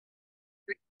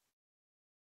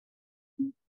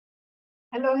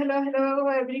Hello, hello, hello,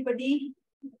 everybody.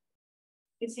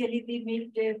 Especially the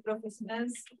mid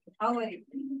professionals. How are you?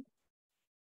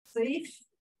 So, if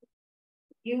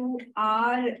you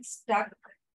are stuck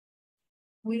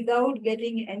without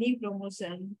getting any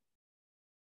promotion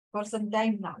for some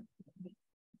time now,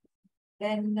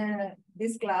 then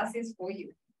this class is for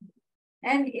you.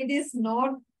 And it is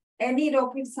not any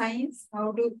rocket science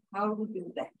how to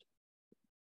do that.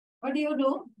 What do you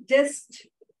do? Just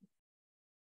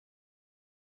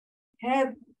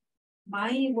have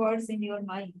my words in your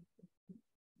mind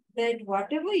that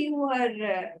whatever you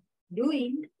are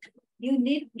doing, you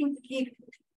need to keep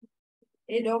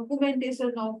a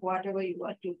documentation of whatever you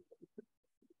are doing.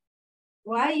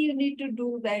 Why you need to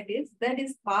do that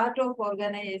is part of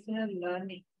organizational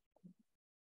learning.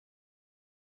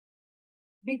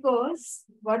 Because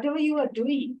whatever you are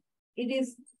doing, it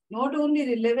is not only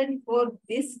relevant for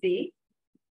this day,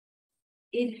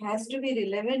 it has to be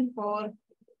relevant for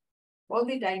all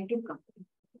the time to come.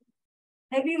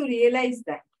 Have you realized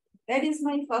that? That is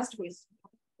my first question.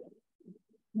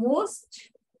 Most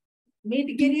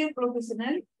mid-career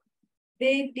professionals,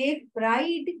 they take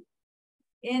pride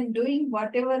in doing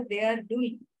whatever they are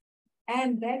doing.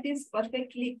 And that is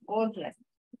perfectly all right.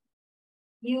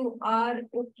 You are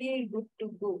okay, good to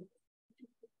go.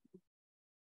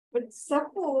 But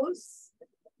suppose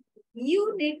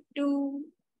you need to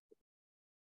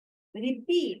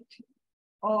repeat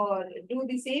or do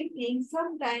the same thing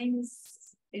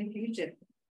sometimes in future.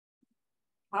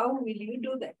 How will you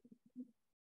do that?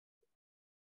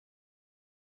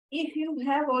 If you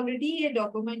have already a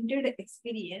documented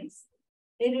experience,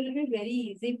 it will be very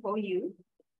easy for you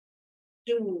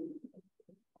to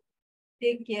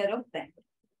take care of that.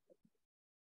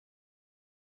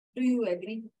 Do you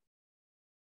agree?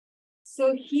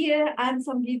 So here I'm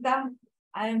Sangeeta.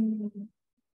 I'm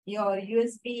your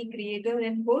USP creator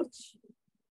and coach.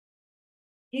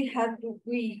 You have to,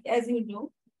 as you know,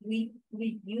 we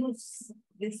use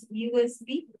this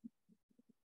USP,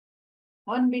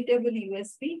 Unbeatable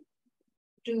USP,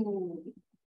 to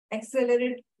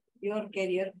accelerate your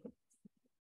career.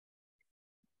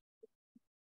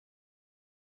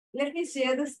 Let me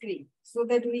share the screen so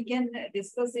that we can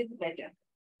discuss it better.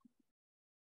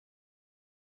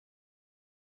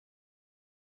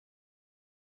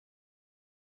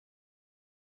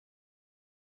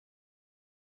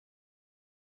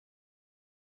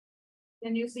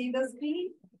 Can you see the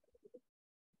screen?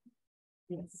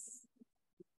 Yes.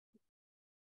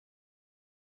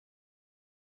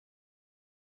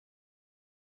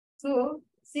 So,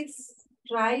 6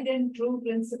 tried and true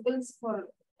principles for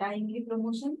timely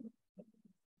promotion.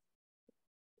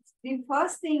 The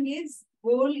first thing is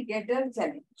goal getter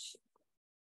challenge.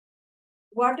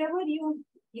 Whatever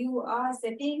you are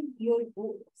setting your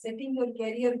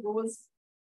career goals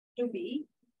to be,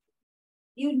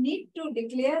 you need to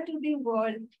declare to the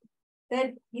world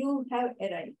that you have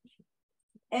arrived.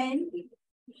 And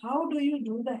how do you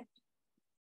do that?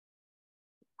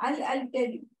 I'll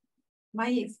tell you my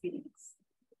experience.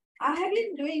 I have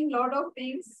been doing a lot of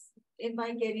things in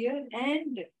my career,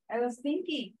 and I was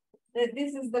thinking that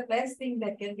this is the best thing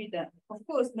that can be done. Of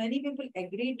course, many people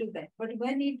agree to that, but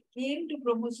when it came to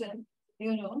promotion,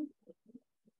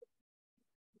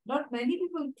 not many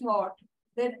people thought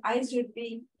that I should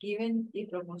be given a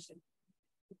promotion.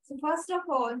 So first of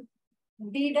all,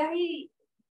 did I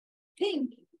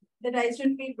think that I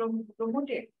should be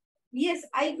promoted? Yes,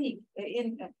 I think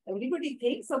everybody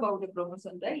thinks about a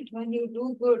promotion, right? When you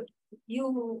do good,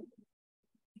 you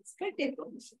expect a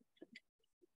promotion.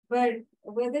 But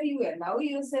whether you allow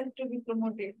yourself to be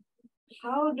promoted,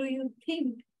 how do you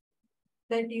think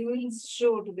that you will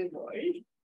show to the world?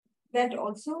 That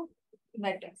also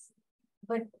matters.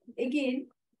 But again,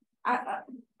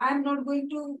 I'm not going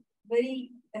to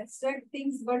very abstract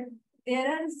things, but there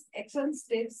are action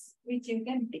steps which you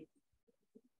can take,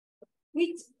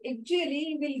 which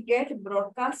actually will get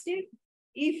broadcasted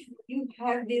if you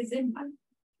have this in mind.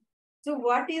 So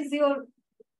what is your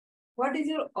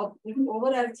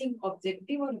overarching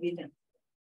objective or vision?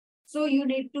 So you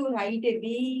need to write a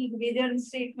big vision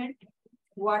statement.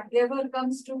 Whatever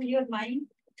comes to your mind,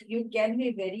 you can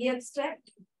be very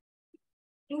abstract.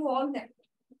 Do all that.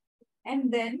 And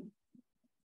then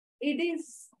it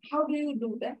is, how do you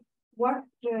do that? What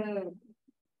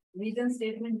vision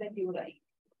statement that you write?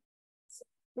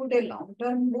 Put a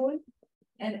long-term goal,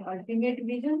 an ultimate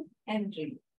vision, and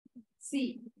dream.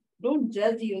 See, don't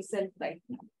judge yourself right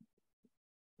now.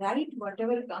 Write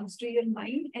whatever comes to your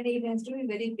mind, and it has to be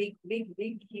very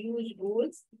big, huge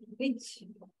goals, which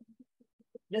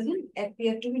doesn't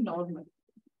appear to be normal.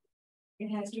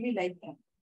 It has to be like that.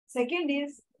 Second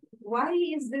is Why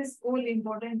is this goal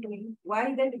important to you?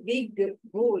 Why that big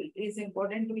goal is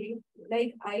important to you?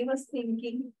 Like I was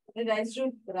thinking that I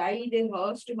should ride a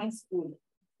horse to my school.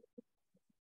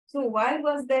 So why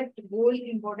was that goal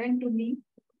important to me?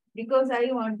 Because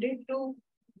I wanted to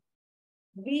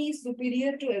be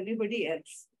superior to everybody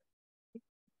else.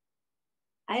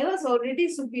 I was already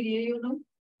superior, you know.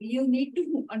 You need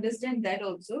to understand that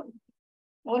also.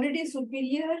 Already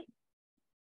superior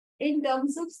in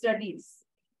terms of studies,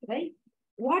 right?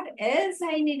 What else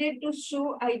I needed to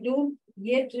show, I don't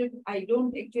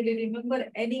actually remember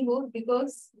anymore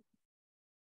because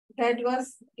that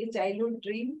was a childhood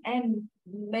dream and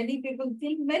many people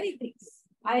think many things.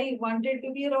 I wanted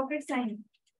to be a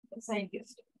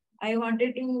scientist. I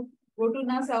wanted to go to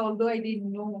NASA, although I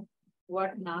didn't know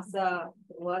what NASA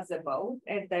was about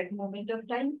at that moment of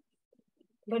time.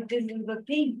 But this is the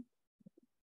thing,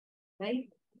 right?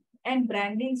 And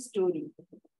branding story.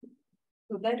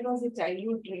 So that was a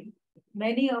childhood dream.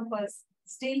 Many of us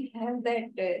still have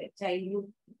that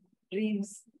childhood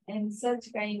dreams and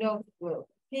such kind of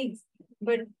things.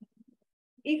 But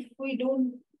if we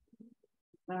don't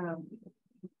um,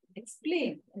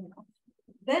 explain,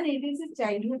 then it is a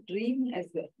childhood dream as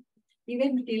well,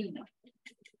 even till now.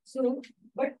 So,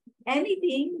 but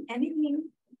anything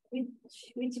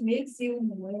which makes you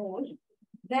more,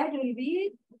 that will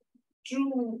be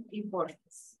true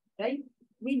importance, right?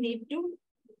 We need to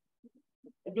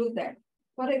do that.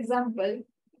 For example,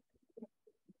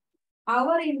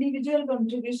 our individual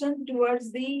contribution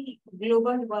towards the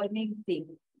global warming thing.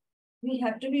 We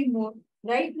have to be more.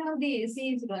 Right now, the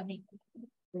AC is running.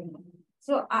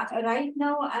 So right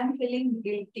now, I'm feeling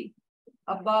guilty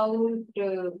about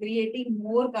creating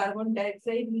more carbon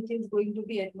dioxide, which is going to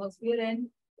the atmosphere and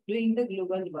doing the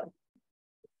global warming.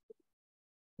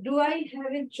 Do I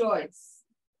have a choice?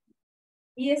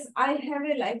 Yes, I have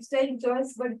a lifestyle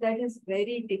choice, but that is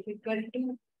very difficult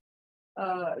to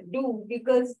do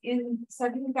because in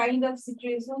certain kind of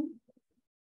situation,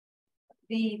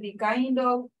 the kind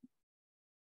of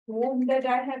home that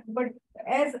I have, but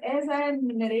as I am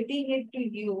narrating it to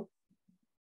you,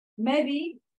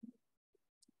 maybe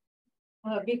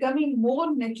becoming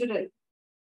more natural,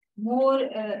 more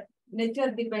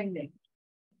nature dependent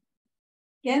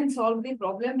can solve the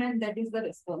problem, and that is the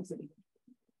responsibility.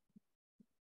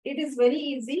 It is very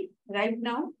easy right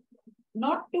now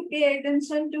not to pay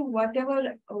attention to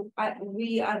whatever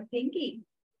we are thinking,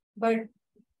 but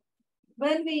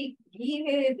when we give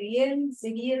a real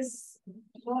serious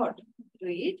thought to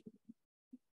it,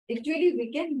 actually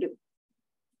we can do.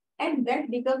 And that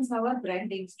becomes our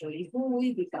branding story, who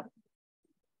we become,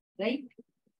 right?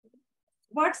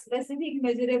 What specific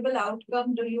measurable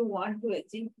outcome do you want to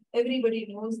achieve? Everybody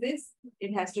knows this.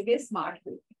 It has to be a SMART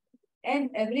goal.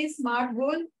 And every SMART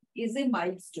goal is a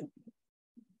milestone.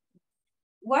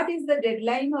 What is the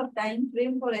deadline or time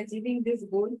frame for achieving this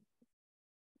goal?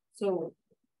 So,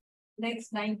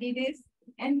 next 90 days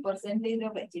and percentage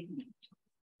of achievement.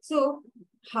 So,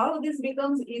 how this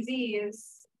becomes easy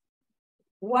is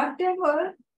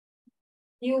whatever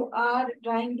you are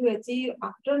trying to achieve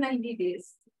after 90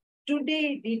 days,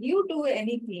 today, did you do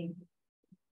anything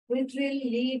which will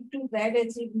lead to that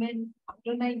achievement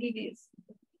after 90 days?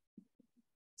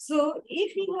 So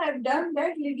if you have done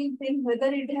that little thing,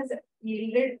 whether it has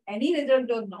yielded any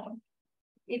result or not,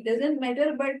 it doesn't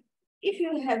matter. But if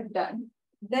you have done,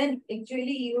 then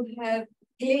actually you have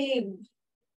claimed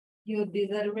your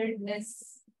deservedness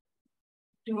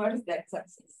towards that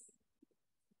success.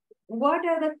 What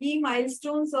are the key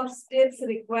milestones or steps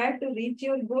required to reach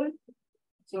your goal?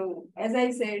 So as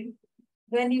I said,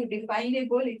 when you define a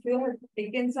goal, if you have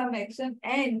taken some action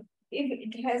and if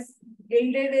it has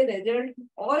yielded a result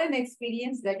or an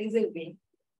experience, that is a win.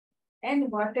 And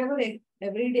whatever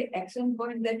everyday action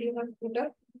point that you have put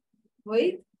up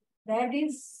with, that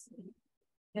is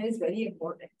very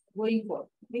important going forward,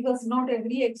 because not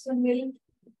every action will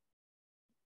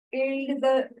yield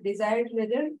the desired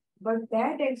result, but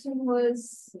that action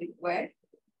was required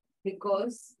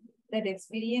because that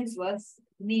experience was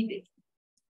needed.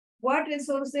 What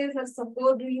resources or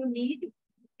support do you need?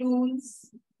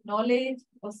 Tools, knowledge,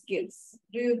 or skills?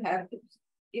 Do you have those?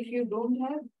 If you don't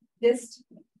have, just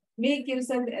make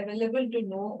yourself available to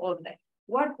know all that.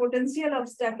 What potential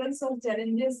obstacles or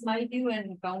challenges might you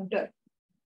encounter?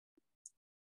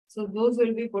 So those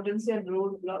will be potential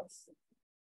roadblocks,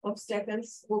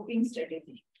 obstacles, coping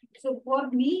strategy. So for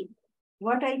me,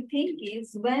 what I think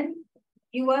is when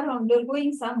you are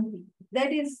undergoing something,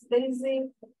 there is a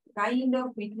kind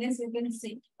of weakness you can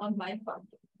see on my part.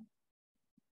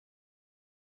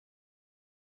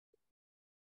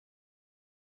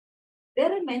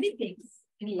 There are many things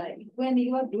in life when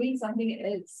you are doing something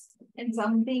else and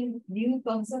something new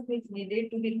concept which needed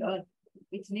to be learned,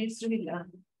 which needs to be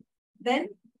learned, then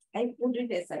I put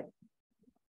it aside.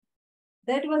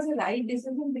 That was a right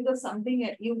decision because something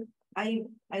I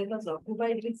was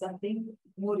occupied with something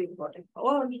more important,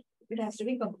 or it has to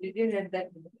be completed at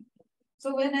that moment.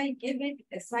 So when I give it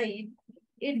aside,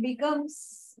 it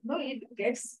becomes no, it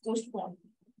gets postponed.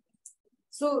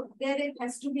 So there it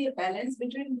has to be a balance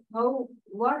between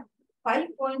what 5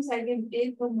 points I can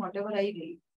take from whatever I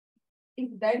read.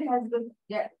 If that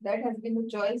has been the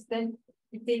choice, then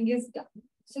the thing is done.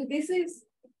 So this is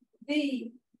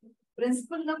the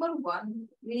principle number one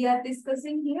we are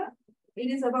discussing here. It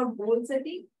is about goal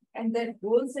setting, and that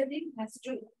goal setting has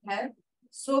to have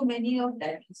so many of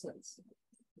that results.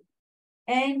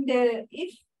 And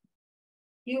if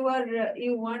you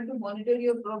want to monitor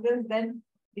your progress, then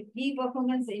the key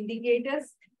performance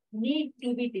indicators need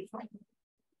to be defined.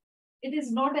 It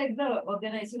is not at the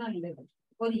organizational level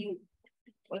for you.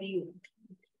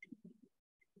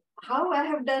 How I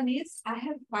have done is I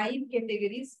have five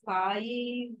categories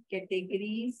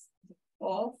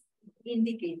of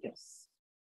indicators.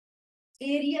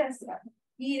 Areas,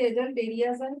 key result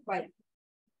areas are five.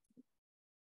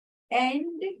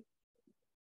 And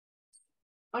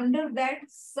under that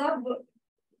sub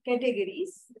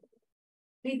categories,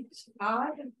 which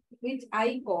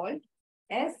I call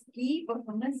as key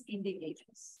performance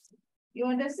indicators. You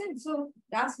understand? So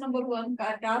task number one,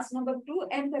 task number two,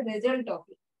 and the result of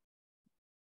it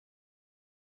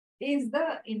is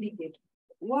the indicator.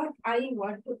 What I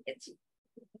want to achieve.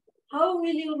 How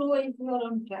will you know if you are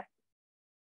on track?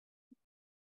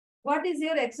 What is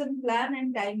your action plan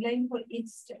and timeline for each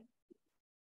step?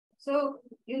 So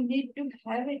you need to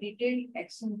have a detailed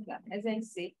action plan, as I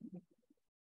say.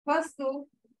 First, though,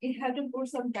 you have to put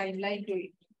some timeline to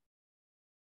it.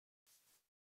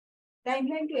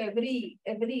 Timeline to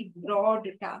every broad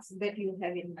task that you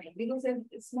have in mind, because a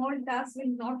small task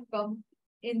will not come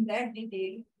in that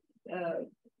detail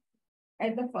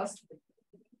at the first.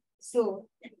 So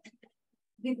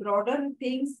the broader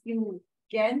things you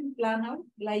can plan out,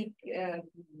 like it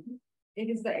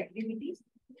is the activities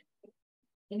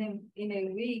in a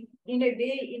week, in a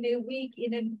day, in a week,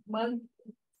 in a month.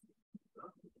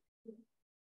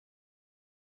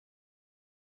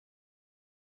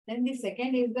 Then the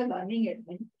second is the learning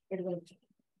adventure.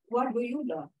 What do you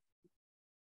learn?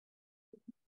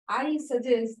 I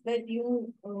suggest that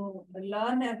you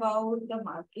learn about the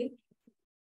market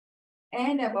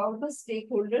and about the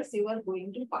stakeholders you are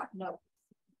going to partner.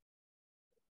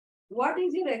 What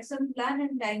is your action plan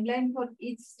and timeline for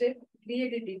each step?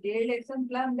 Create a detailed action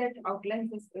plan that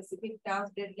outlines the specific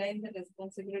task, deadline, the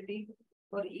responsibility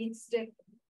for each step.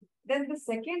 Then the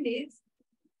second is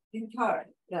the third,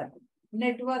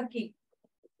 networking.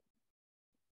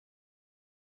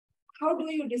 How do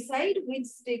you decide which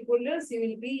stakeholders you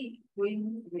will be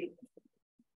going with?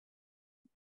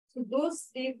 So those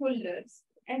stakeholders,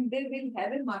 and they will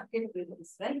have a market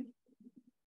presence, right?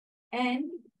 And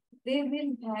they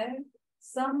will have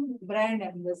some brand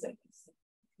ambassadors,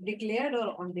 declared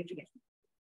or undeclared,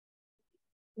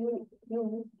 who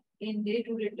in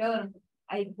day-to-day term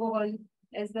I call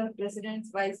as the president's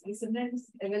vice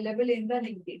presidents available in the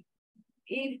LinkedIn.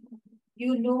 If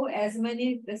you know as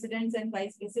many presidents and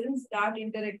vice presidents, start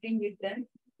interacting with them,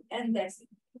 and that's it.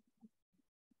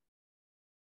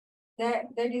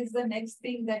 That is the next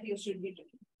thing that you should be doing.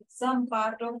 Some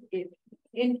part of it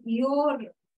in your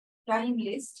time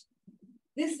list.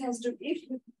 This has to,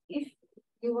 if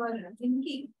you are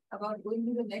thinking about going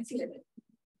to the next level,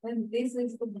 then this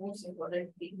is the most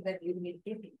important thing that you need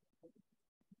to do.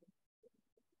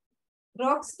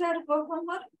 Rockstar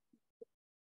performer,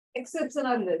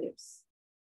 exceptional results.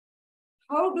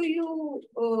 How do you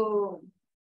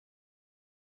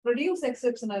produce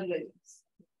exceptional results?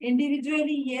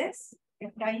 Individually, yes,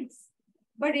 at times,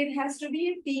 but it has to be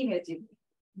a team achievement.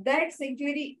 That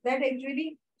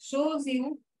actually shows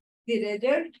you the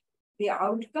result, the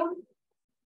outcome,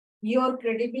 your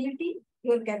credibility,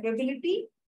 your capability,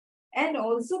 and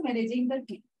also managing the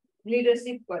team,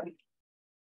 leadership quality.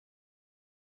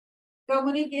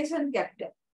 Communication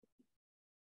capital,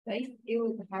 right?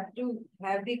 You have to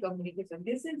have the communication.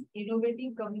 This is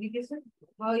innovative communication.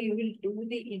 How you will do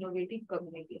the innovative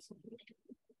communication?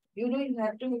 You know, you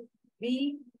have to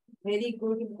be very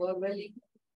good verbally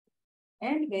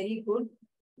and very good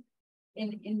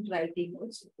in writing,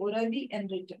 orally and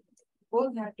written.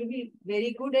 Both have to be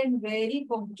very good and very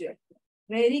punctual,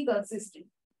 very consistent.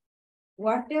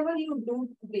 Whatever you do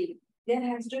today, there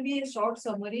has to be a short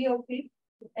summary of it,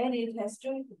 and it has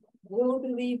to go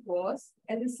to the boss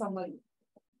as a summary.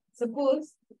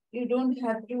 Suppose you don't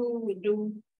have to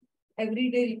do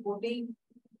everyday reporting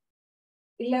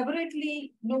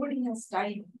elaborately. Nobody has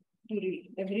time to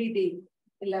read every day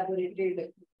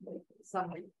elaborated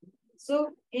summary. So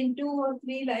in 2 or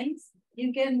 3 lines,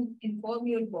 you can inform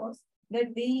your boss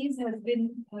that these has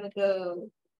been the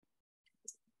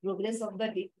progress of the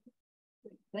day,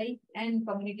 right? And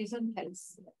communication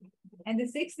helps. And the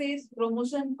sixth is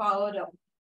promotion power up.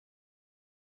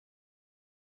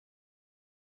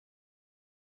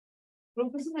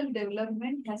 Professional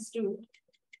development has to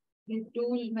be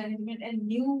tool management and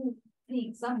new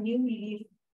things, some new leaf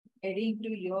adding to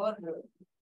your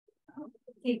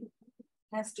thing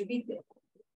has to be there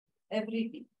every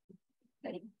day,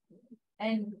 right?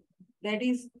 And that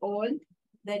is all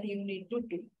that you need to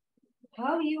do.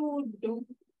 How you do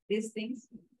these things?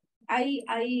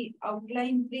 I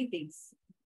outline 3 things.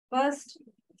 First,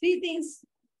 3 things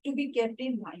to be kept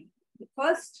in mind. The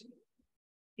first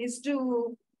is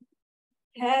to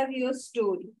have your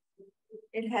story.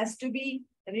 It has to be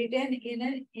written in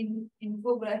an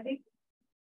infographic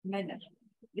manner.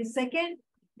 The second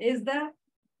is the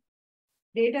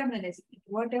data management.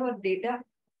 Whatever data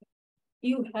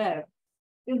you have,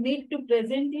 you need to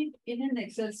present it in an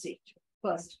Excel sheet.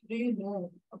 First, do you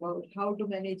know about how to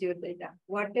manage your data?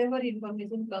 Whatever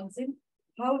information comes in,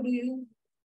 how do you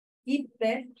keep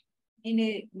that in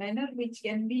a manner which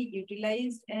can be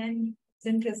utilized and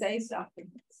synthesized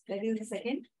afterwards? That is the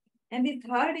second. And the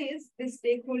third is the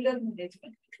stakeholder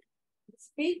management.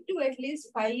 Speak to at least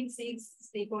 5-6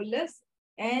 stakeholders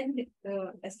and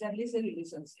establish a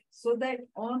relationship so that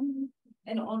on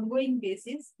an ongoing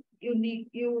basis, you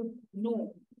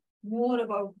know more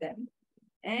about them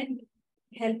and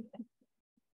help them.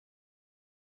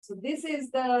 So this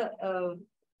is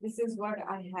what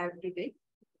I have today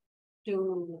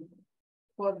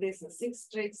for this 6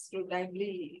 tricks to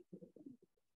timely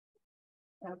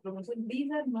promotion.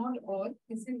 These are not all.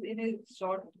 This is in a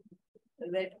short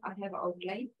that I have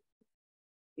outlined.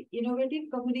 The innovative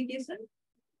communication,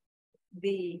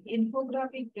 the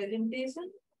infographic presentation,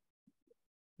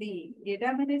 the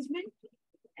data management,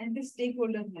 and the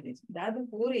stakeholder management. They are the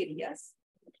 4 areas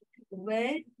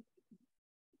where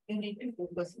you need to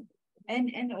focus on.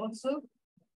 And also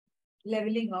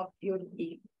leveling up your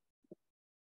game.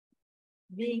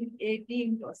 Being a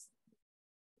team person.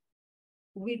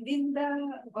 Within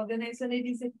the organization, it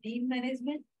is a team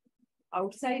management.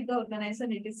 Outside the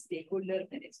organization, it is stakeholder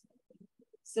management.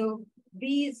 So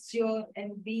be sure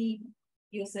and be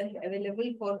yourself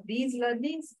available for these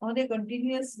learnings on a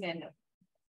continuous manner.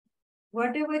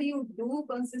 Whatever you do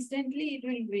consistently, it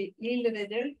will yield a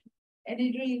result and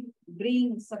it will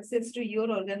bring success to your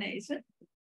organization.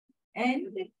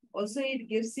 And also it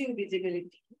gives you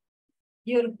visibility.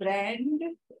 Your brand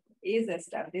is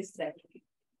established that way.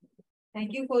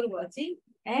 Thank you for watching.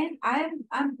 And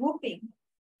I'm hoping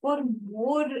for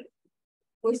more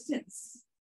questions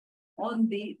on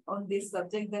this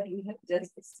subject that we have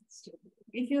just discussed.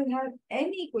 If you have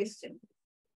any question,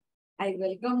 I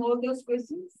welcome all those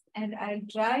questions and I'll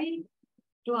try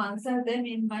to answer them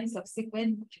in my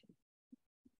subsequent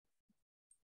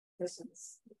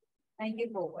sessions. Thank you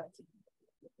for watching.